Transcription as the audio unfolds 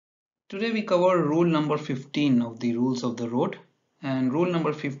Today we cover rule number 15 of the rules of the road, and rule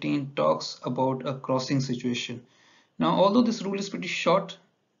number 15 talks about a crossing situation. Now, although this rule is pretty short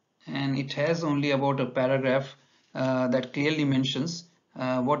and it has only about a paragraph that clearly mentions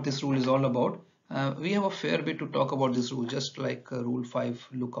what this rule is all about, we have a fair bit to talk about this rule, just like rule 5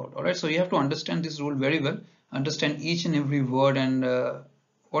 lookout. All right, so you have to understand this rule very well, understand each and every word and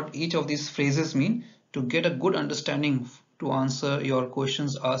what each of these phrases mean to get a good understanding to answer your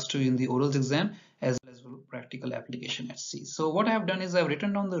questions asked to you in the orals exam as well as practical application at sea. So what I have done is I've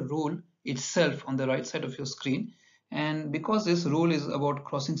written down the rule itself on the right side of your screen, and because this rule is about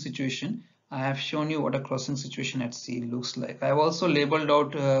crossing situation, I have shown you what a crossing situation at sea looks like. I have also labeled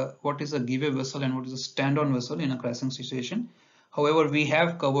out what is a give-way vessel and what is a stand-on vessel in a crossing situation. However, we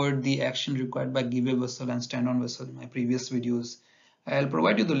have covered the action required by give-way vessel and stand-on vessel in my previous videos. I'll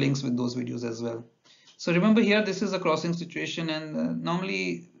provide you the links with those videos as well. So remember here, this is a crossing situation, and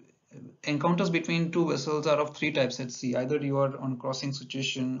normally encounters between two vessels are of three types at sea. Either you are on crossing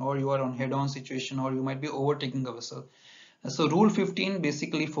situation, or you are on head-on situation, or you might be overtaking a vessel. So rule 15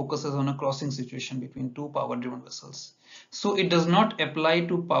 basically focuses on a crossing situation between two power-driven vessels. So it does not apply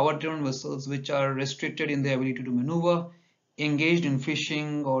to power-driven vessels which are restricted in their ability to maneuver, engaged in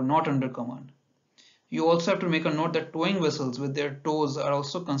fishing, or not under command. You also have to make a note that towing vessels with their tows are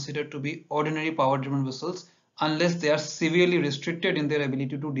also considered to be ordinary power-driven vessels unless they are severely restricted in their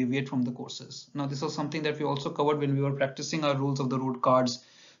ability to deviate from the courses. Now, this was something that we also covered when we were practicing our rules of the road cards.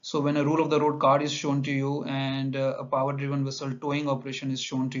 So when a rule of the road card is shown to you and a power-driven vessel towing operation is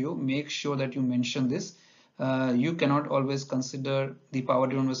shown to you, make sure that you mention this. You cannot always consider the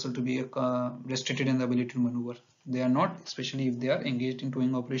power-driven vessel to be restricted in the ability to maneuver. They are not, especially if they are engaged in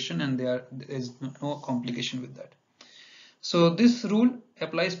towing operation and there is no complication with that. So this rule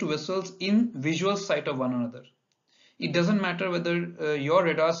applies to vessels in visual sight of one another. It doesn't matter whether your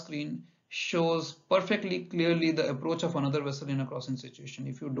radar screen shows perfectly clearly the approach of another vessel in a crossing situation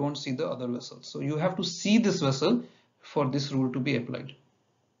if you don't see the other vessel. So you have to see this vessel for this rule to be applied.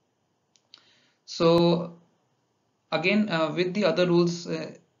 So again, with the other rules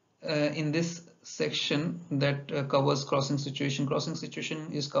in this section that covers crossing situation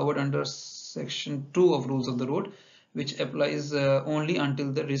is covered under section 2 of rules of the road, which applies only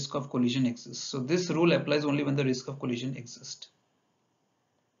until the risk of collision exists. So this rule applies only when the risk of collision exists.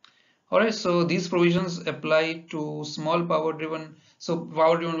 Alright, so these provisions apply to small power-driven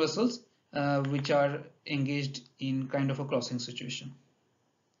vessels which are engaged in kind of a crossing situation.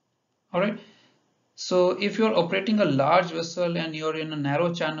 Alright. So if you're operating a large vessel and you're in a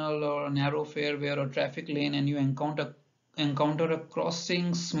narrow channel or a narrow fairway or a traffic lane and you encounter a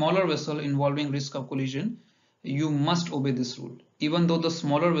crossing smaller vessel involving risk of collision, you must obey this rule, even though the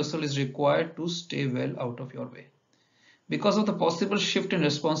smaller vessel is required to stay well out of your way. Because of the possible shift in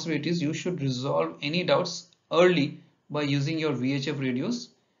responsibilities, you should resolve any doubts early by using your VHF radios,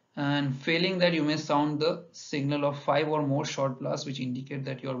 and failing that you may sound the signal of 5 or more short blasts which indicate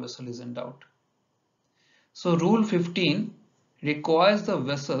that your vessel is in doubt. So rule 15 requires the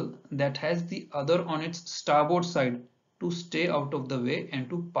vessel that has the other on its starboard side to stay out of the way and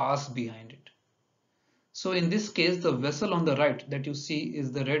to pass behind it. So in this case, the vessel on the right that you see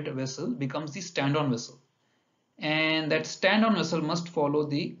is the red vessel becomes the stand-on vessel. And that stand-on vessel must follow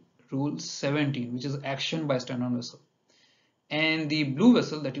the rule 17, which is action by stand-on vessel. And the blue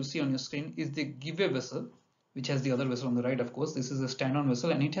vessel that you see on your screen is the give-way vessel, which has the other vessel on the right. Of course, this is a stand-on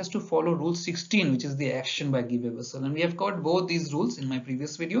vessel and it has to follow rule 16, which is the action by give-way vessel, and we have covered both these rules in my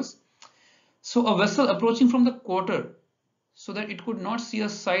previous videos. So a vessel approaching from the quarter so that it could not see a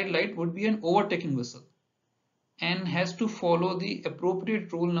side light would be an overtaking vessel and has to follow the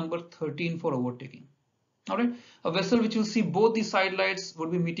appropriate rule number 13 for overtaking. Alright, a vessel which will see both the side lights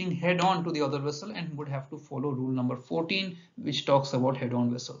would be meeting head-on to the other vessel and would have to follow rule number 14, which talks about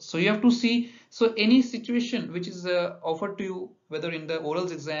head-on vessels. So you have to see, so any situation which is offered to you, whether in the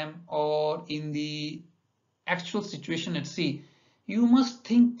orals exam or in the actual situation at sea, you must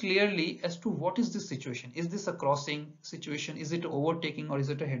think clearly as to what is this situation. Is this a crossing situation? Is it overtaking, or is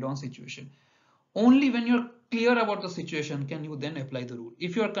it a head-on situation? Only when you're clear about the situation can you then apply the rule.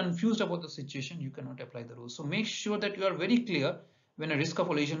 If you are confused about the situation, you cannot apply the rule. So make sure that you are very clear when a risk of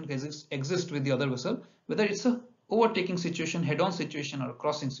collision exists with the other vessel, whether it's a overtaking situation, head-on situation, or a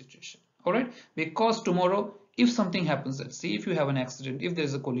crossing situation. All right, because tomorrow, if something happens at sea, if you have an accident, if there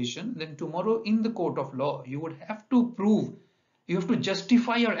is a collision, then tomorrow in the court of law, you would have to prove, you have to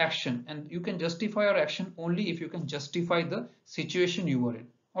justify your action, and you can justify your action only if you can justify the situation you were in.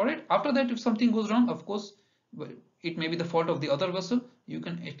 All right, after that, if something goes wrong, of course, it may be the fault of the other vessel, you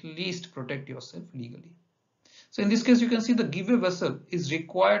can at least protect yourself legally. So in this case, you can see the giveaway vessel is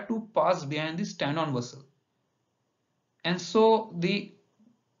required to pass behind the stand-on vessel. And so the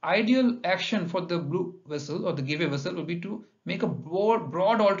ideal action for the blue vessel or the giveaway vessel will be to make a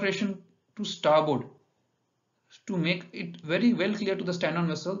broad alteration to starboard to make it very well clear to the stand-on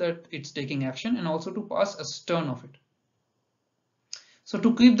vessel that it's taking action, and also to pass astern of it. So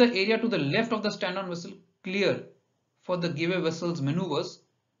to keep the area to the left of the stand-on vessel clear for the giveaway vessel's maneuvers,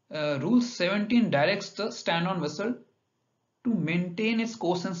 Rule 17 directs the stand-on vessel to maintain its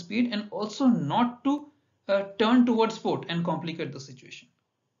course and speed, and also not to turn towards port and complicate the situation.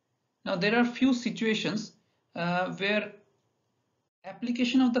 Now there are few situations where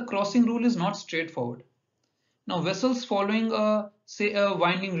application of the crossing rule is not straightforward. Now vessels following say a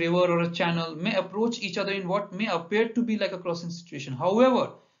winding river or a channel may approach each other in what may appear to be like a crossing situation.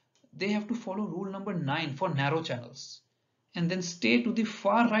 However, they have to follow rule number 9 for narrow channels and then stay to the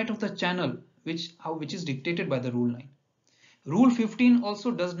far right of the channel, which is dictated by the rule 9. Rule 15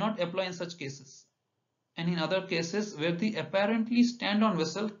 also does not apply in such cases, and in other cases where the apparently stand-on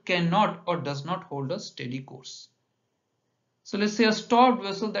vessel cannot or does not hold a steady course. So let's say a stopped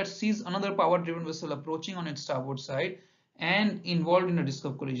vessel that sees another power-driven vessel approaching on its starboard side and involved in a disc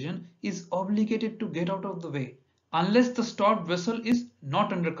collision is obligated to get out of the way unless the stopped vessel is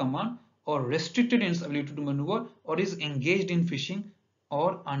not under command or restricted in its ability to maneuver, or is engaged in fishing,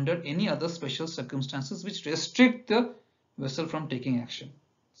 or under any other special circumstances which restrict the vessel from taking action.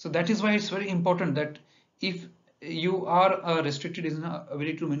 So that is why it's very important that if you are restricted in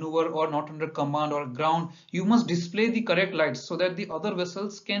ability to maneuver or not under command or ground, you must display the correct lights so that the other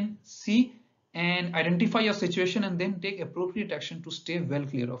vessels can see and identify your situation and then take appropriate action to stay well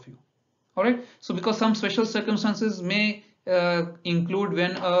clear of you. All right, so because some special circumstances may include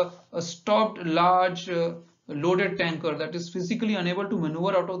when a stopped large loaded tanker that is physically unable to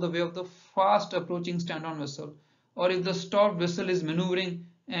maneuver out of the way of the fast approaching stand-on vessel, or if the stopped vessel is maneuvering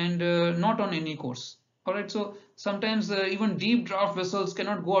and not on any course. All right, so sometimes even deep draft vessels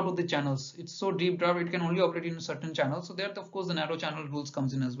cannot go out of the channels. It's so deep draft, it can only operate in a certain channel. So there, of course, the narrow channel rules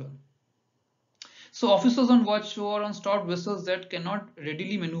comes in as well. So officers on watch or on stopped vessels that cannot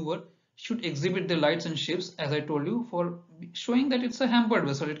readily maneuver should exhibit the lights and shapes, as I told you, for showing that it's a hampered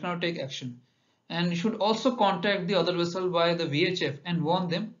vessel, it cannot take action. And you should also contact the other vessel by the VHF and warn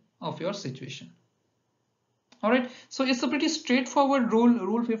them of your situation. All right, so it's a pretty straightforward rule.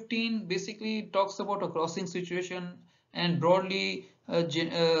 Rule 15 basically talks about a crossing situation and broadly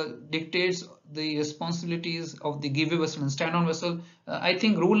dictates the responsibilities of the giveaway vessel and stand-on vessel. I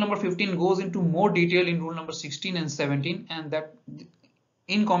think rule number 15 goes into more detail in rule number 16 and 17, and that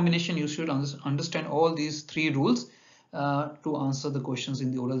in combination you should understand all these three rules to answer the questions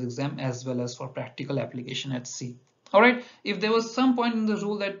in the oral exam as well as for practical application at sea. All right, if there was some point in the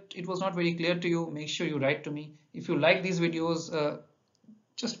rule that it was not very clear to you, make sure you write to me. If you like these videos,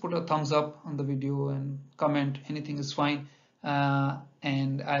 just put a thumbs up on the video and comment, anything is fine.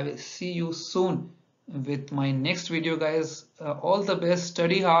 And I will see you soon with my next video, guys. All the best,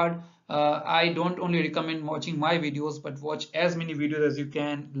 study hard. I don't only recommend watching my videos, but watch as many videos as you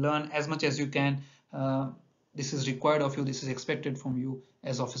can, learn as much as you can. This is required of you, this is expected from you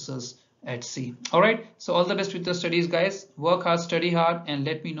as officers at sea. All right, so all the best with your studies, guys. Work hard, study hard, and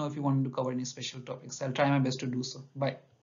let me know if you want me to cover any special topics. I'll try my best to do so. Bye.